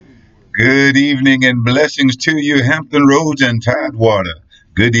Good evening and blessings to you, Hampton Roads and Tidewater.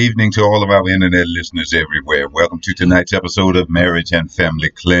 Good evening to all of our internet listeners everywhere. Welcome to tonight's episode of Marriage and Family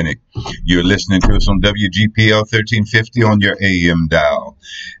Clinic. You're listening to us on WGPL 1350 on your AM dial.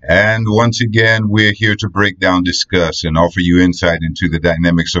 And once again, we're here to break down, discuss, and offer you insight into the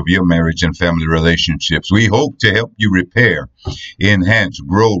dynamics of your marriage and family relationships. We hope to help you repair, enhance,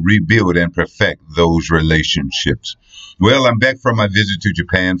 grow, rebuild, and perfect those relationships. Well, I'm back from my visit to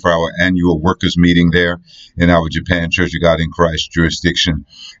Japan for our annual workers' meeting there in our Japan Church of God in Christ jurisdiction.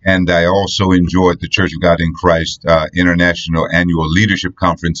 And I also enjoyed the Church of God in Christ International Annual Leadership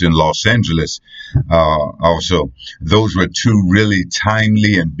Conference in Los Angeles. Also, those were two really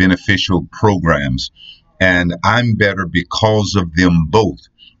timely and beneficial programs. And I'm better because of them both.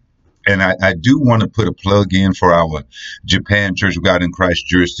 And I do want to put a plug in for our Japan Church of God in Christ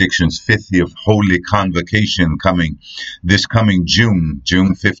jurisdiction's 50th Holy Convocation coming June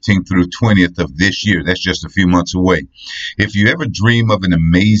 15th through 20th of this year. That's just a few months away. If you ever dream of an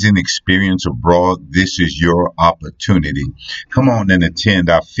amazing experience abroad, this is your opportunity. Come on and attend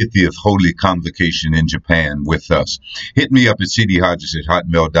our 50th Holy Convocation in Japan with us. Hit me up at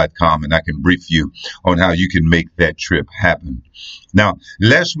cdhodges@hotmail.com and I can brief you on how you can make that trip happen. Now,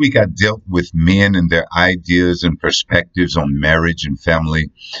 last week I dealt with men and their ideas and perspectives on marriage and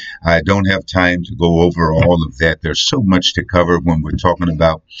family. I don't have time to go over all of that. There's so much to cover when we're talking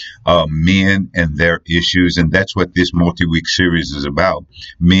about men and their issues, and that's what this multi-week series is about,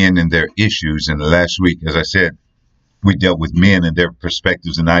 men and their issues. And last week, as I said, we dealt with men and their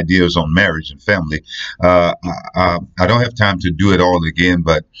perspectives and ideas on marriage and family. I don't have time to do it all again,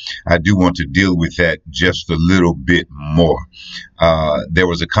 but I do want to deal with that just a little bit more. There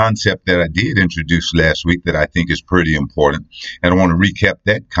was a concept that I did introduce last week that I think is pretty important, and I want to recap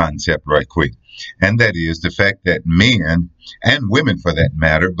that concept right quick. And that is the fact that men, and women for that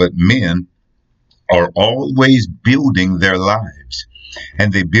matter, but men are always building their lives.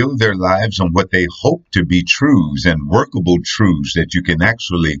 And they build their lives on what they hope to be truths and workable truths that you can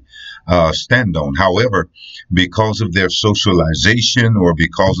actually stand on. However, because of their socialization or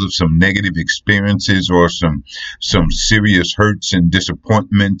because of some negative experiences or some serious hurts and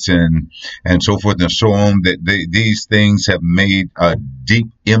disappointments and so forth and so on, that these things have made a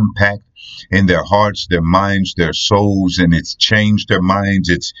deep impact in their hearts, their minds, their souls, and it's changed their minds.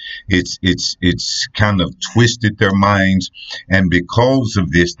 It's kind of twisted their minds, and because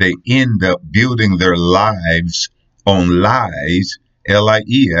of this, they end up building their lives on lies,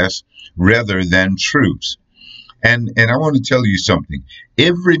 lies, rather than truths. And I want to tell you something.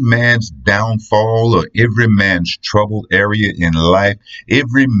 Every man's downfall or every man's trouble area in life,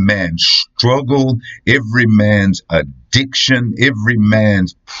 every man's struggle, every man's addiction, every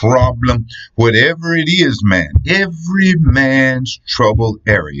man's problem, whatever it is, man, every man's trouble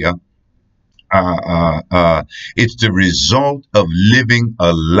area, it's the result of living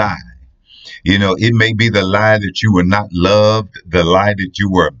a lie. You know, it may be the lie that you were not loved, the lie that you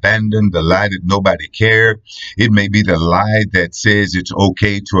were abandoned, the lie that nobody cared. It may be the lie that says it's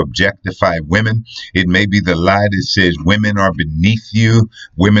okay to objectify women. It may be the lie that says women are beneath you,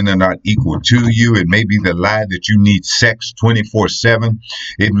 women are not equal to you. It may be the lie that you need sex 24/7.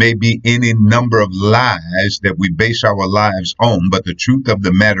 It may be any number of lies that we base our lives on. But the truth of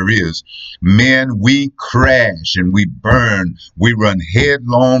the matter is, men, we crash and we burn. We run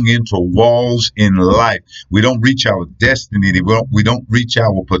headlong into walls in life. We don't reach our destiny. We don't reach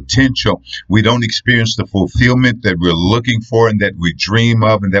our potential. We don't experience the fulfillment that we're looking for and that we dream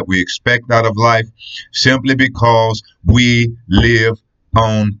of and that we expect out of life simply because we live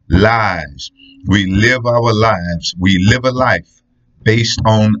on lies. We live our lives. We live a life based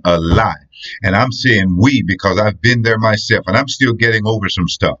on a lie. And I'm saying we because I've been there myself and I'm still getting over some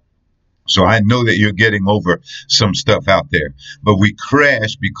stuff. So I know that you're getting over some stuff out there, but we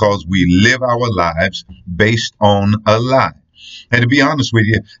crash because we live our lives based on a lie. And to be honest with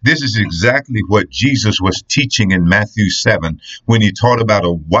you, this is exactly what Jesus was teaching in Matthew 7 when he taught about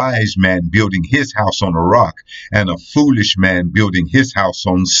a wise man building his house on a rock and a foolish man building his house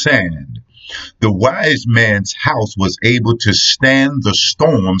on sand. The wise man's house was able to stand the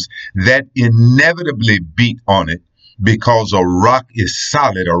storms that inevitably beat on it because a rock is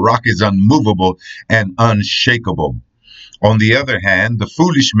solid, a rock is unmovable and unshakable. On the other hand, the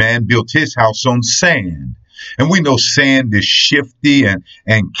foolish man built his house on sand. And we know sand is shifty and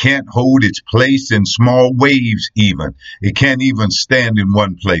can't hold its place in small waves even. It can't even stand in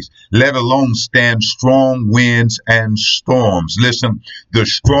one place, let alone stand strong winds and storms. Listen, the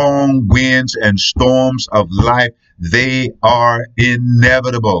strong winds and storms of life, they are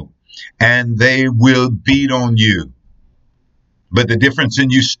inevitable and they will beat on you. But the difference in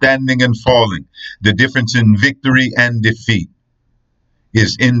you standing and falling, the difference in victory and defeat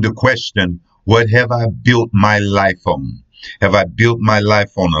is in the question, what have I built my life on? Have I built my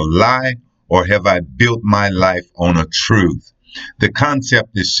life on a lie, or have I built my life on a truth? The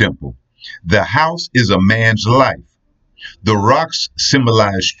concept is simple. The house is a man's life. The rocks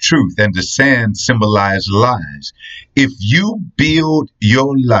symbolize truth and the sand symbolize lies. If you build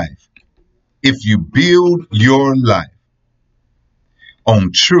your life, if you build your life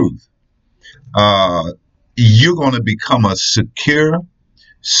on truth, uh, you're going to become a secure,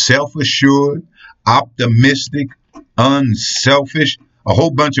 self-assured, optimistic, unselfish, a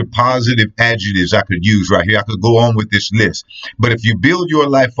whole bunch of positive adjectives I could use right here. I could go on with this list. But if you build your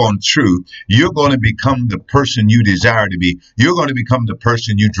life on truth, you're going to become the person you desire to be. You're going to become the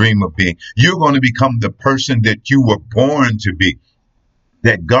person you dream of being. You're going to become the person that you were born to be,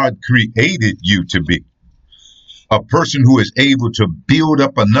 that God created you to be. A person who is able to build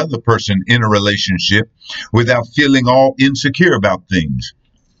up another person in a relationship without feeling all insecure about things.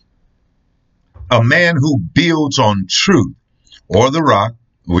 A man who builds on truth or the rock,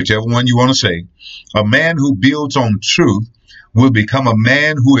 whichever one you want to say, a man who builds on truth will become a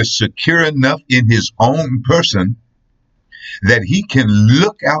man who is secure enough in his own person that he can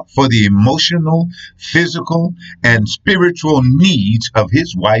look out for the emotional, physical, and spiritual needs of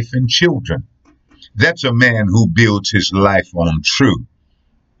his wife and children. That's a man who builds his life on truth.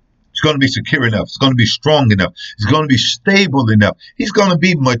 He's going to be secure enough. He's going to be strong enough. He's going to be stable enough. He's going to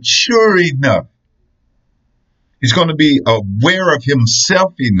be mature enough. He's going to be aware of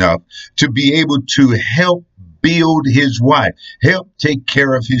himself enough to be able to help build his wife, help take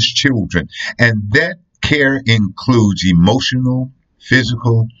care of his children. And that care includes emotional,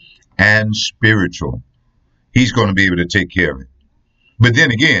 physical, and spiritual. He's going to be able to take care of it. But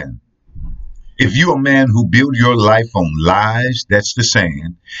then again, if you're a man who build your life on lies, that's the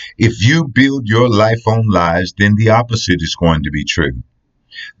saying. If you build your life on lies, then the opposite is going to be true.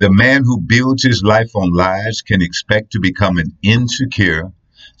 The man who builds his life on lies can expect to become an insecure,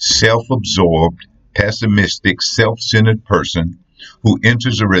 self-absorbed, pessimistic, self-centered person who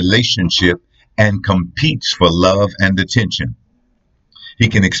enters a relationship and competes for love and attention. He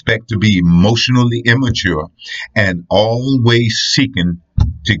can expect to be emotionally immature and always seeking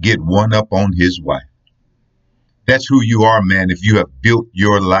to get one up on his wife. That's who you are, man, if you have built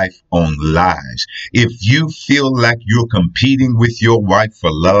your life on lies. If you feel like you're competing with your wife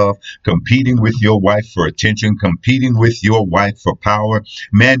for love, competing with your wife for attention, competing with your wife for power,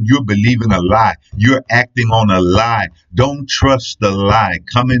 man, you're believing a lie. You're acting on a lie. Don't trust the lie.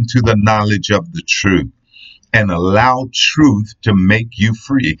 Come into the knowledge of the truth and allow truth to make you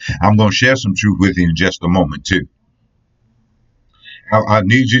free. I'm going to share some truth with you in just a moment, too. I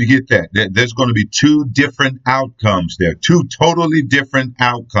need you to get that. There's going to be two different outcomes there, two totally different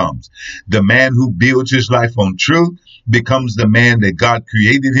outcomes. The man who builds his life on truth becomes the man that God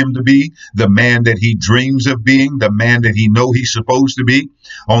created him to be, the man that he dreams of being, the man that he know he's supposed to be.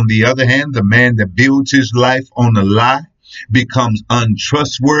 On the other hand, the man that builds his life on a lie becomes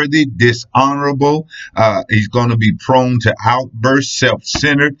untrustworthy, dishonorable. He's going to be prone to outbursts,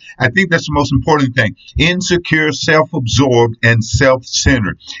 self-centered. I think that's the most important thing. Insecure, self-absorbed, and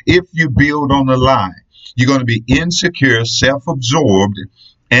self-centered. If you build on a lie, you're going to be insecure, self-absorbed,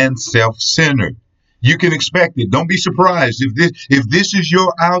 and self-centered. You can expect it. Don't be surprised if this is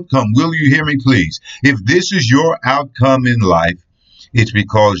your outcome. Will you hear me, please? If this is your outcome in life, it's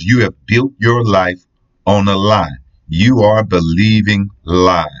because you have built your life on a lie. You are believing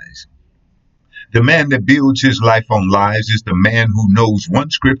lies. The man that builds his life on lies is the man who knows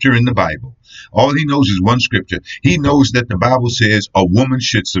one scripture in the Bible. All he knows is one scripture. He knows that the Bible says a woman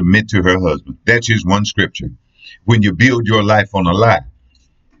should submit to her husband. That's his one scripture. When you build your life on a lie,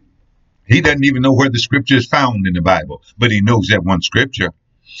 he doesn't even know where the scripture is found in the Bible, but he knows that one scripture.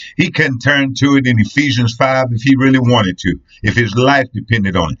 He can turn to it in Ephesians 5 if he really wanted to, if his life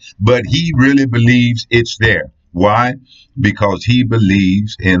depended on it. But he really believes it's there. Why? Because he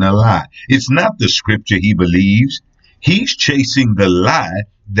believes in a lie. It's not the scripture he believes. He's chasing the lie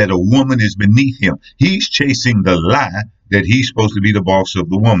that a woman is beneath him. He's chasing the lie that he's supposed to be the boss of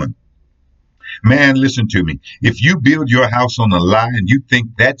the woman. Man, listen to me. If you build your house on a lie and you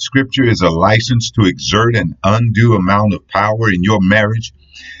think that scripture is a license to exert an undue amount of power in your marriage,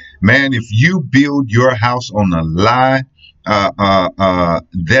 man, if you build your house on a lie,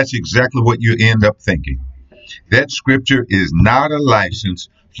 that's exactly what you end up thinking. That scripture is not a license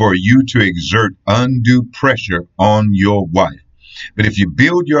for you to exert undue pressure on your wife. But if you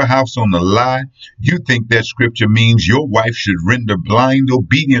build your house on a lie, you think that scripture means your wife should render blind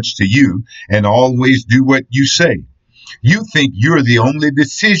obedience to you and always do what you say. You think you're the only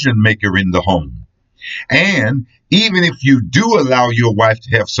decision maker in the home. And even if you do allow your wife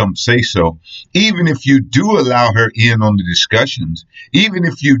to have some say so, even if you do allow her in on the discussions, even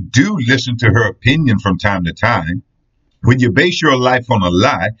if you do listen to her opinion from time to time, when you base your life on a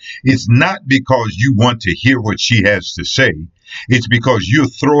lie, it's not because you want to hear what she has to say. It's because you're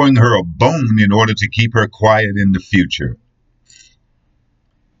throwing her a bone in order to keep her quiet in the future.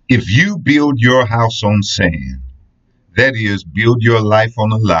 If you build your house on sand, that is, build your life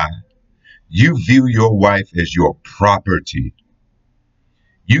on a lie, you view your wife as your property.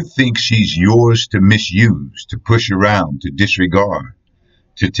 You think she's yours to misuse, to push around, to disregard,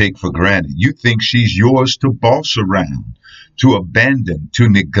 to take for granted. You think she's yours to boss around, to abandon, to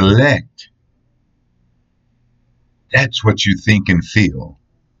neglect. That's what you think and feel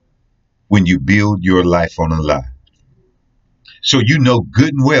when you build your life on a lie. So you know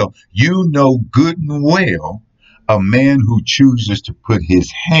good and well, a man who chooses to put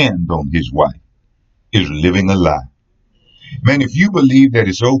his hand on his wife is living a lie. Man, if you believe that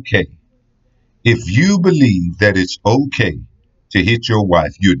it's okay, if you believe that it's okay to hit your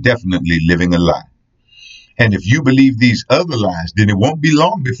wife, you're definitely living a lie. And if you believe these other lies, then it won't be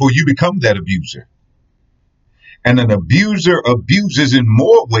long before you become that abuser. And an abuser abuses in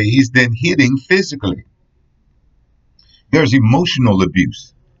more ways than hitting physically. There's emotional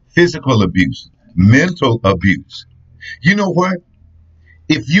abuse, physical abuse, mental abuse. You know what?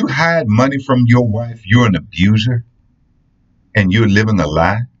 If you hide money from your wife, you're an abuser and you're living a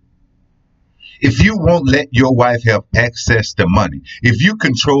lie. If you won't let your wife have access to money, if you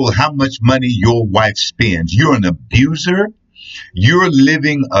control how much money your wife spends, you're an abuser, you're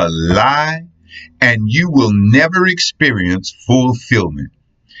living a lie, and you will never experience fulfillment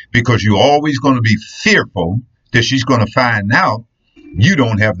because you're always going to be fearful that she's going to find out you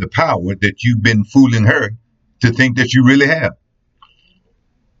don't have the power that you've been fooling her to think that you really have.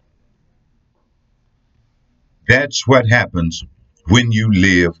 That's what happens when you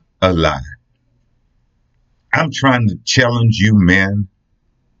live a lie. I'm trying to challenge you, men,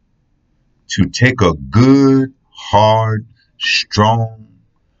 to take a good, hard, strong,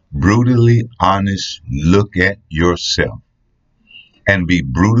 brutally honest look at yourself and be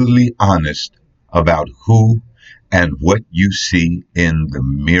brutally honest about who and what you see in the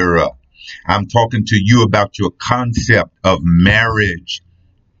mirror. I'm talking to you about your concept of marriage.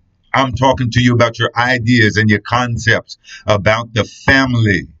 I'm talking to you about your ideas and your concepts about the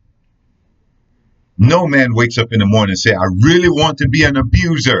family. No man wakes up in the morning and say, I really want to be an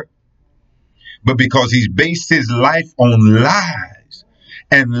abuser. But because he's based his life on lies,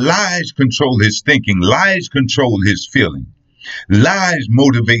 and lies control his thinking, lies control his feeling, lies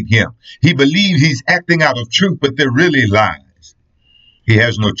motivate him. He believes he's acting out of truth, but they're really lies. He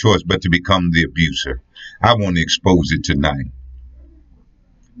has no choice but to become the abuser. I want to expose it tonight.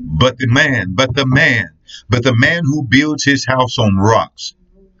 But the man who builds his house on rocks,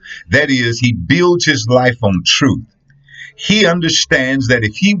 that is, he builds his life on truth. He understands that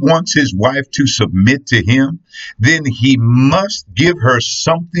if he wants his wife to submit to him, then he must give her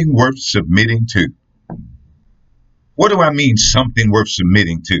something worth submitting to. What do I mean, something worth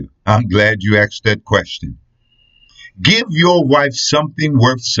submitting to? I'm glad you asked that question. Give your wife something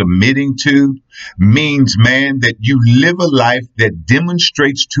worth submitting to means, man, that you live a life that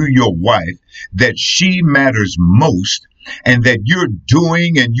demonstrates to your wife that she matters most and that you're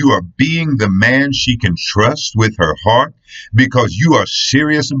doing and you are being the man she can trust with her heart because you are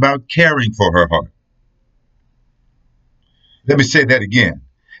serious about caring for her heart. Let me say that again.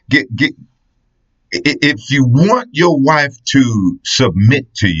 If you want your wife to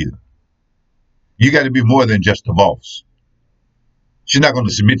submit to you, you got to be more than just a boss. She's not going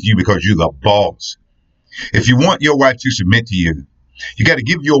to submit to you because you're the boss. If you want your wife to submit to you, you got to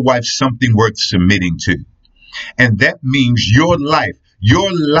give your wife something worth submitting to. And that means your life,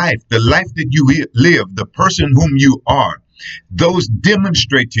 the life that you live, the person whom you are, those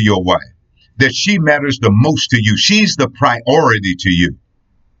demonstrate to your wife that she matters the most to you. She's the priority to you.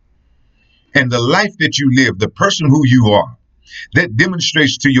 And the life that you live, the person who you are, that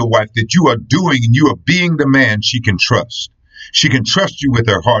demonstrates to your wife that you are doing and you are being the man she can trust. She can trust you with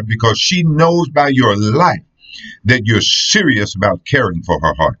her heart because she knows by your life that you're serious about caring for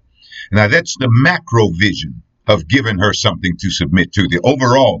her heart. Now, that's the macro vision of giving her something to submit to. The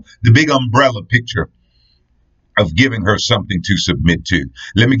overall, the big umbrella picture of giving her something to submit to.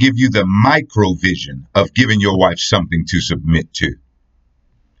 Let me give you the micro vision of giving your wife something to submit to.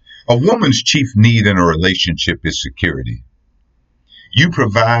 A woman's chief need in a relationship is security. You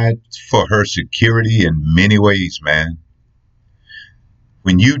provide for her security in many ways, man.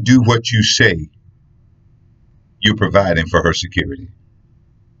 When you do what you say, you're providing for her security.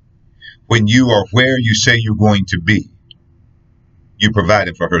 When you are where you say you're going to be, you're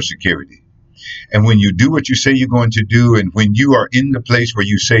providing for her security. And when you do what you say you're going to do, and when you are in the place where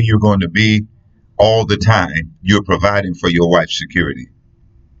you say you're going to be all the time, you're providing for your wife's security.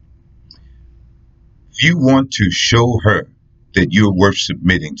 If you want to show her that you're worth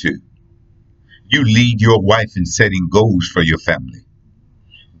submitting to, you lead your wife in setting goals for your family,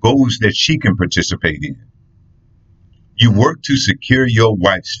 goals that she can participate in. You work to secure your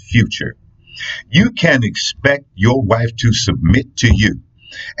wife's future. You can expect your wife to submit to you.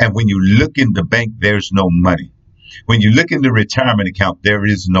 And when you look in the bank, there's no money. When you look in the retirement account, there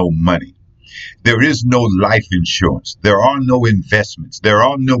is no money. There is no life insurance. There are no investments. There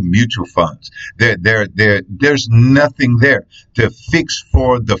are no mutual funds. There's nothing there to fix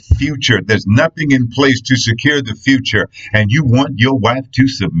for the future. There's nothing in place to secure the future. And you want your wife to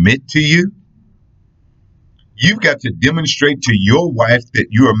submit to you? You've got to demonstrate to your wife that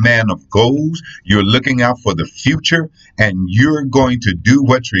you're a man of goals, you're looking out for the future, and you're going to do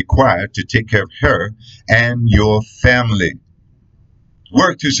what's required to take care of her and your family.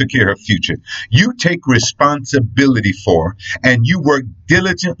 Work to secure her future. You take responsibility for and you work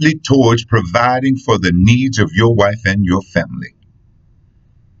diligently towards providing for the needs of your wife and your family.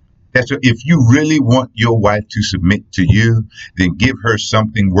 That's what, if you really want your wife to submit to you, then give her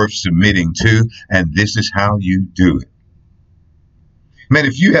something worth submitting to, and this is how you do it. Man,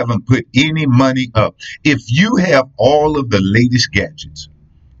 if you haven't put any money up, if you have all of the latest gadgets,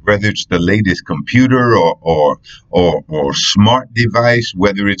 whether it's the latest computer or smart device,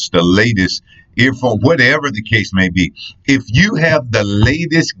 whether it's the latest earphone, whatever the case may be, if you have the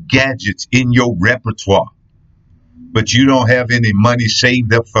latest gadgets in your repertoire, but you don't have any money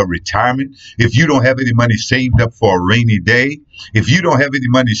saved up for retirement, if you don't have any money saved up for a rainy day, if you don't have any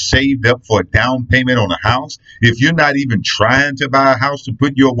money saved up for a down payment on a house, if you're not even trying to buy a house to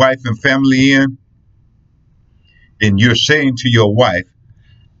put your wife and family in, then you're saying to your wife,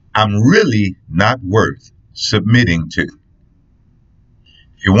 I'm really not worth submitting to.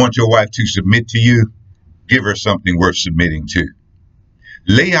 If you want your wife to submit to you, give her something worth submitting to.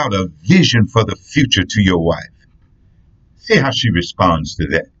 Lay out a vision for the future to your wife. See how she responds to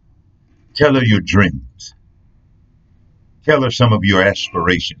that. Tell her your dreams. Tell her some of your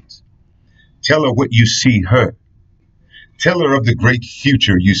aspirations. Tell her what you see her. Tell her of the great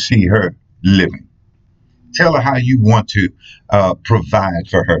future you see her living. Tell her how you want to provide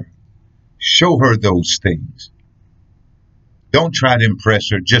for her. Show her those things. Don't try to impress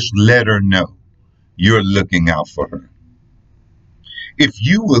her. Just let her know you're looking out for her. If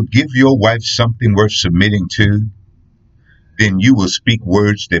you will give your wife something worth submitting to, then you will speak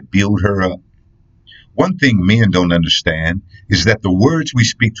words that build her up. One thing men don't understand is that the words we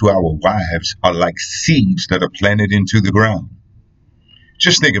speak to our wives are like seeds that are planted into the ground.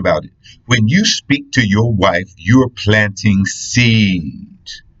 Just think about it. When you speak to your wife, you're planting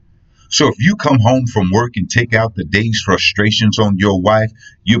seeds. So if you come home from work and take out the day's frustrations on your wife,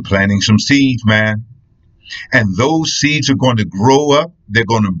 you're planting some seeds, man. And those seeds are going to grow up. They're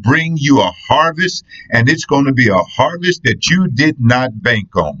going to bring you a harvest, and it's going to be a harvest that you did not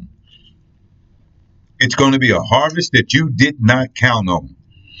bank on. It's going to be a harvest that you did not count on.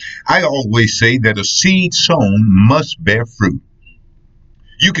 I always say that a seed sown must bear fruit.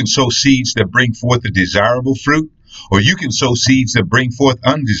 You can sow seeds that bring forth a desirable fruit, or you can sow seeds that bring forth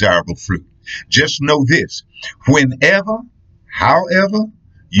undesirable fruit. Just know this: whenever, however,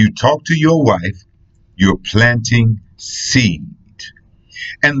 you talk to your wife, you're planting seed.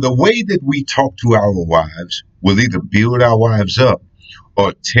 And the way that we talk to our wives will either build our wives up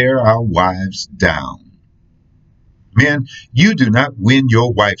or tear our wives down. Men, you do not win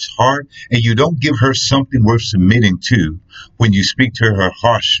your wife's heart, and you don't give her something worth submitting to when you speak to her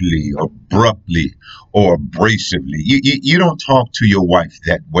harshly, abruptly, or abrasively. You don't talk to your wife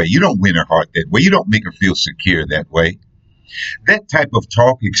that way. You don't win her heart that way. You don't make her feel secure that way. That type of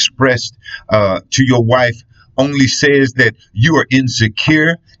talk expressed to your wife only says that you are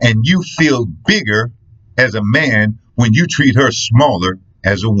insecure and you feel bigger as a man when you treat her smaller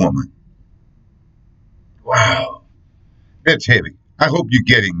as a woman. Wow. That's heavy. I hope you're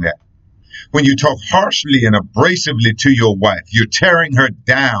getting that. When you talk harshly and abrasively to your wife, you're tearing her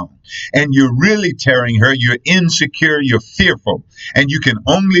down, and you're really tearing her. You're insecure, you're fearful, and you can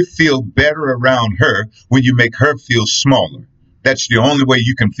only feel better around her when you make her feel smaller. That's the only way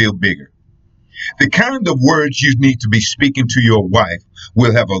you can feel bigger. The kind of words you need to be speaking to your wife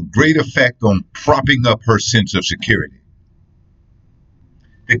will have a great effect on propping up her sense of security.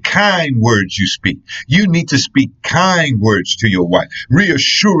 The kind words you speak. You need to speak kind words to your wife,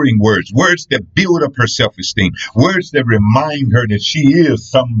 reassuring words, words that build up her self-esteem, words that remind her that she is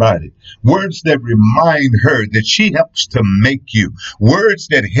somebody, words that remind her that she helps to make you, words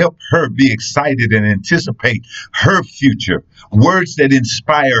that help her be excited and anticipate her future, words that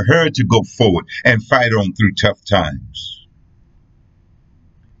inspire her to go forward and fight on through tough times.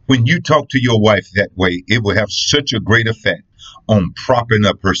 When you talk to your wife that way, it will have such a great effect on propping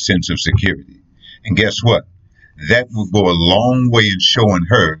up her sense of security. And guess what? That will go a long way in showing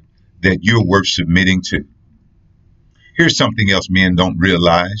her that you're worth submitting to. Here's something else men don't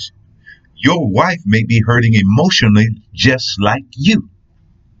realize. Your wife may be hurting emotionally just like you.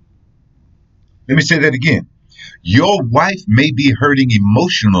 Let me say that again. Your wife may be hurting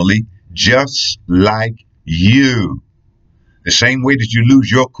emotionally just like you. The same way that you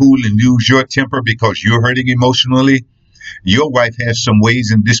lose your cool and lose your temper because you're hurting emotionally, your wife has some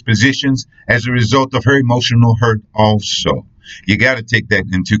ways and dispositions as a result of her emotional hurt also. You got to take that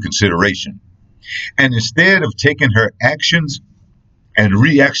into consideration. And instead of taking her actions and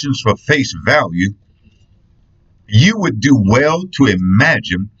reactions for face value, you would do well to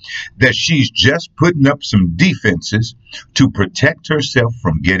imagine that she's just putting up some defenses to protect herself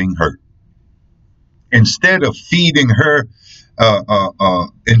from getting hurt. Instead of feeding her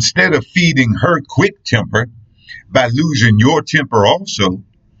quick temper by losing your temper also,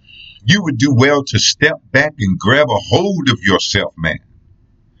 you would do well to step back and grab a hold of yourself, man.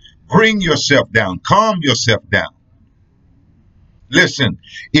 Bring yourself down, calm yourself down. Listen,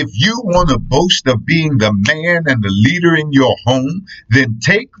 if you want to boast of being the man and the leader in your home, then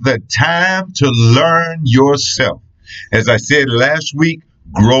take the time to learn yourself. As I said last week,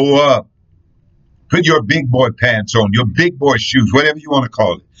 grow up. Put your big boy pants on, your big boy shoes, whatever you want to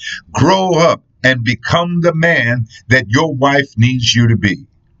call it. Grow up and become the man that your wife needs you to be.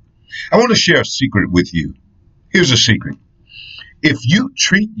 I want to share a secret with you. Here's a secret. If you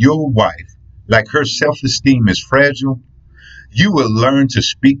treat your wife like her self-esteem is fragile, you will learn to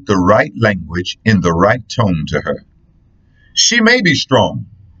speak the right language in the right tone to her. She may be strong,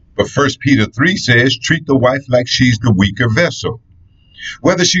 but 1 Peter 3 says, treat the wife like she's the weaker vessel.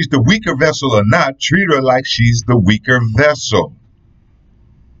 Whether she's the weaker vessel or not, treat her like she's the weaker vessel.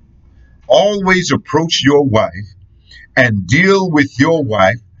 Always approach your wife and deal with your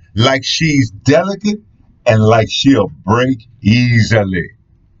wife like she's delicate and like she'll break easily.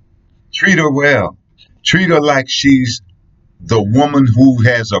 Treat her well. Treat her like she's the woman who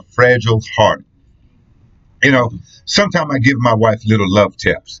has a fragile heart. You know, sometimes I give my wife little love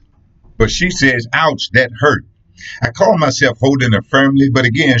taps, but she says, ouch, that hurt. I call myself holding her firmly, but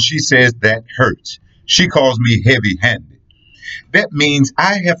again, she says that hurts. She calls me heavy-handed. That means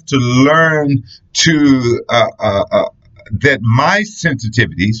I have to learn to that my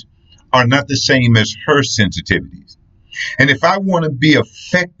sensitivities are not the same as her sensitivities. And if I want to be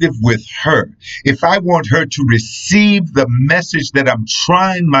effective with her, if I want her to receive the message that I'm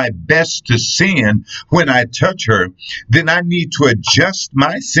trying my best to send when I touch her, then I need to adjust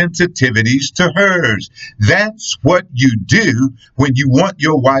my sensitivities to hers. That's what you do when you want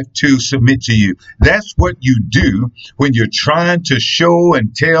your wife to submit to you. That's what you do when you're trying to show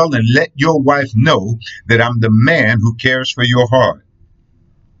and tell and let your wife know that I'm the man who cares for your heart.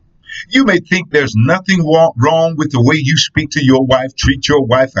 You may think there's nothing wrong with the way you speak to your wife, treat your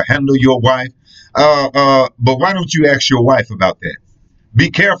wife, or handle your wife. But why don't you ask your wife about that? Be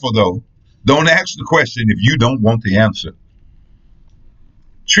careful, though. Don't ask the question if you don't want the answer.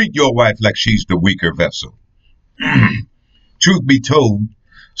 Treat your wife like she's the weaker vessel. Truth be told,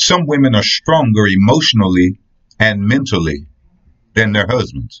 some women are stronger emotionally and mentally than their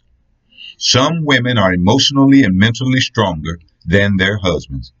husbands. Some women are emotionally and mentally stronger than their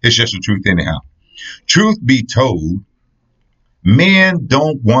husbands. It's just the truth anyhow. Truth be told, men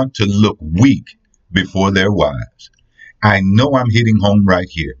don't want to look weak before their wives. I know I'm hitting home right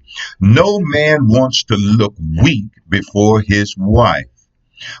here. No man wants to look weak before his wife.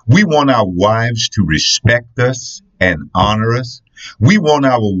 We want our wives to respect us and honor us. We want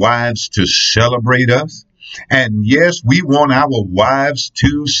our wives to celebrate us. And yes, we want our wives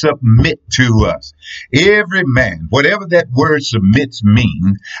to submit to us. Every man, whatever that word submits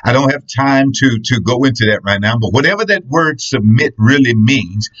means, I don't have time to go into that right now, but whatever that word submit really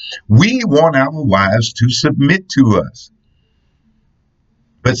means, we want our wives to submit to us.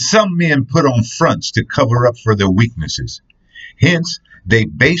 But some men put on fronts to cover up for their weaknesses. Hence, they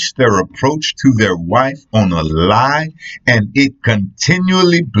base their approach to their wife on a lie, and it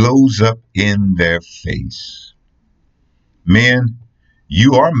continually blows up in their face. Men,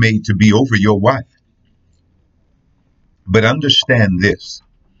 you are made to be over your wife. But understand this.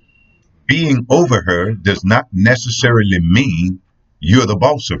 Being over her does not necessarily mean you're the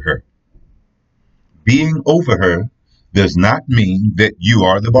boss of her. Being over her does not mean that you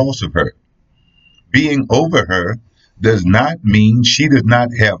are the boss of her. Being over her does not mean she does not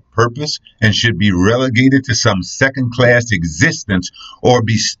have purpose and should be relegated to some second class existence or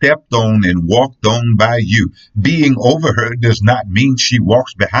be stepped on and walked on by you. Being over her does not mean she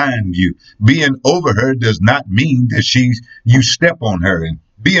walks behind you. Being over her does not mean that you step on her. And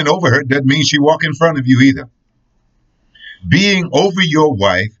being over her doesn't mean she walk in front of you either. Being over your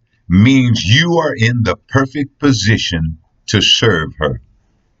wife means you are in the perfect position to serve her.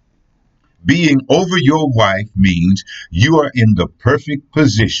 Being over your wife means you are in the perfect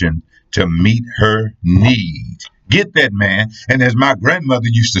position to meet her needs. Get that, man. And as my grandmother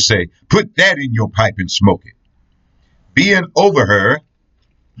used to say, put that in your pipe and smoke it. Being over her,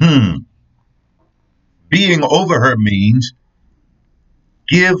 being over her means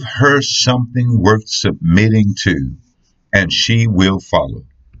give her something worth submitting to, and she will follow.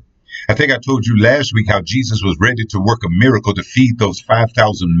 I think I told you last week how Jesus was ready to work a miracle to feed those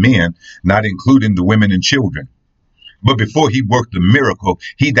 5,000 men, not including the women and children. But before he worked the miracle,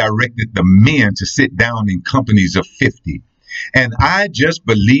 he directed the men to sit down in companies of 50. And I just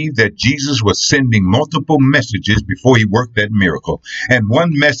believe that Jesus was sending multiple messages before he worked that miracle. And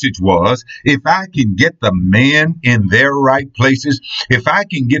one message was, if I can get the men in their right places, if I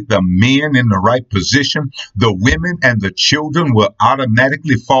can get the men in the right position, the women and the children will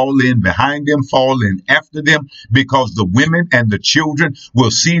automatically fall in behind them, fall in after them, because the women and the children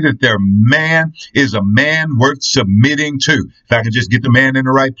will see that their man is a man worth submitting to. If I can just get the man in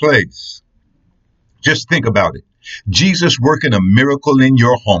the right place. Just think about it. Jesus working a miracle in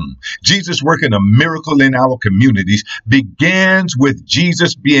your home, Jesus working a miracle in our communities begins with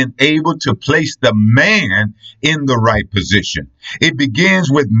Jesus being able to place the man in the right position. It begins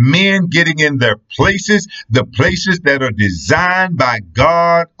with men getting in their places, the places that are designed by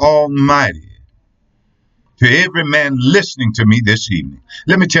God Almighty. To every man listening to me this evening,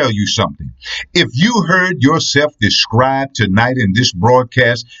 let me tell you something. If you heard yourself described tonight in this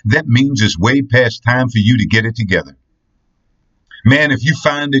broadcast, that means it's way past time for you to get it together. Man, if you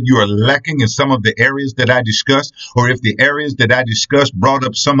find that you are lacking in some of the areas that I discussed, or if the areas that I discussed brought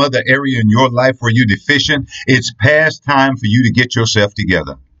up some other area in your life where you're deficient, it's past time for you to get yourself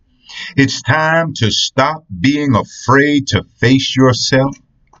together. It's time to stop being afraid to face yourself.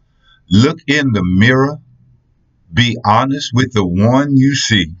 Look in the mirror. Be honest with the one you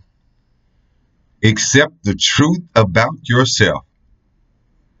see. Accept the truth about yourself.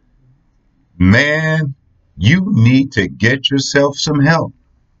 Man, you need to get yourself some help.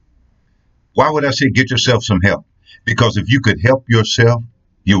 Why would I say get yourself some help? Because if you could help yourself,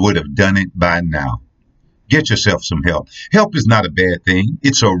 you would have done it by now. Get yourself some help. Help is not a bad thing.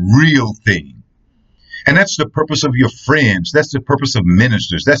 It's a real thing. And that's the purpose of your friends. That's the purpose of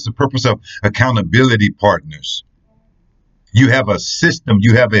ministers. That's the purpose of accountability partners. You have a system,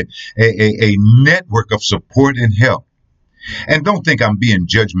 you have a network of support and help. And don't think I'm being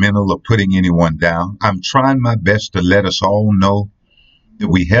judgmental or putting anyone down. I'm trying my best to let us all know that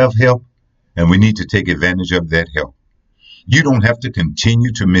we have help and we need to take advantage of that help. You don't have to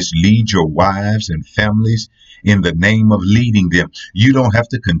continue to mislead your wives and families in the name of leading them. You don't have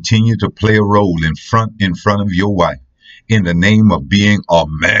to continue to play a role in front of your wife in the name of being a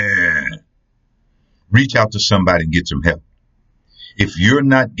man. Reach out to somebody and get some help. If you're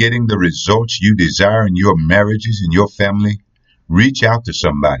not getting the results you desire in your marriages and your family, reach out to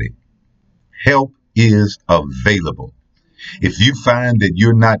somebody. Help is available. If you find that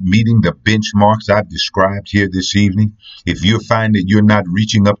you're not meeting the benchmarks I've described here this evening, if you find that you're not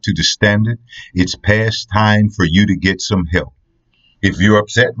reaching up to the standard, it's past time for you to get some help. If you're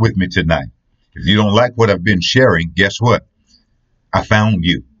upset with me tonight, if you don't like what I've been sharing, guess what? I found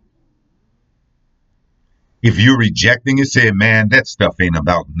you. If you're rejecting it, saying, man, that stuff ain't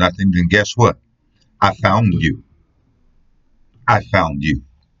about nothing, then guess what? I found you. I found you.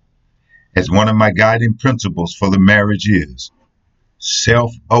 As one of my guiding principles for the marriage is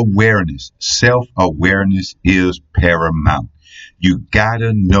self-awareness. Self-awareness is paramount. You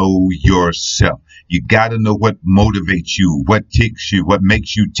gotta know yourself. You gotta know what motivates you, what ticks you, what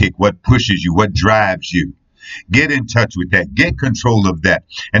makes you tick, what pushes you, what drives you. Get in touch with that. Get control of that.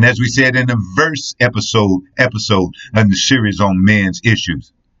 And as we said in the verse episode in the series on men's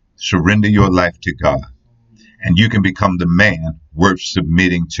issues, surrender your life to God, and you can become the man worth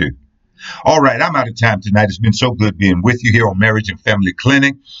submitting to. All right, I'm out of time tonight. It's been so good being with you here on Marriage and Family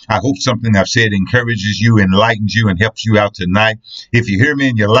Clinic. I hope something I've said encourages you, enlightens you, and helps you out tonight. If you hear me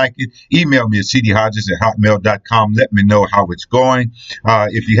and you like it, email me at cdhodges@hotmail.com. Let me know how it's going.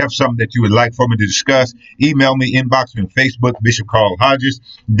 If you have something that you would like for me to discuss, email me, inbox me on Facebook, Bishop Carl Hodges.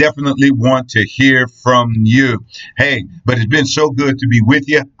 Definitely want to hear from you. Hey, but it's been so good to be with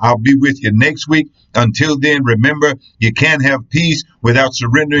you. I'll be with you next week. Until then, remember, you can't have peace without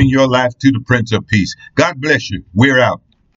surrendering your life to the Prince of Peace. God bless you. We're out.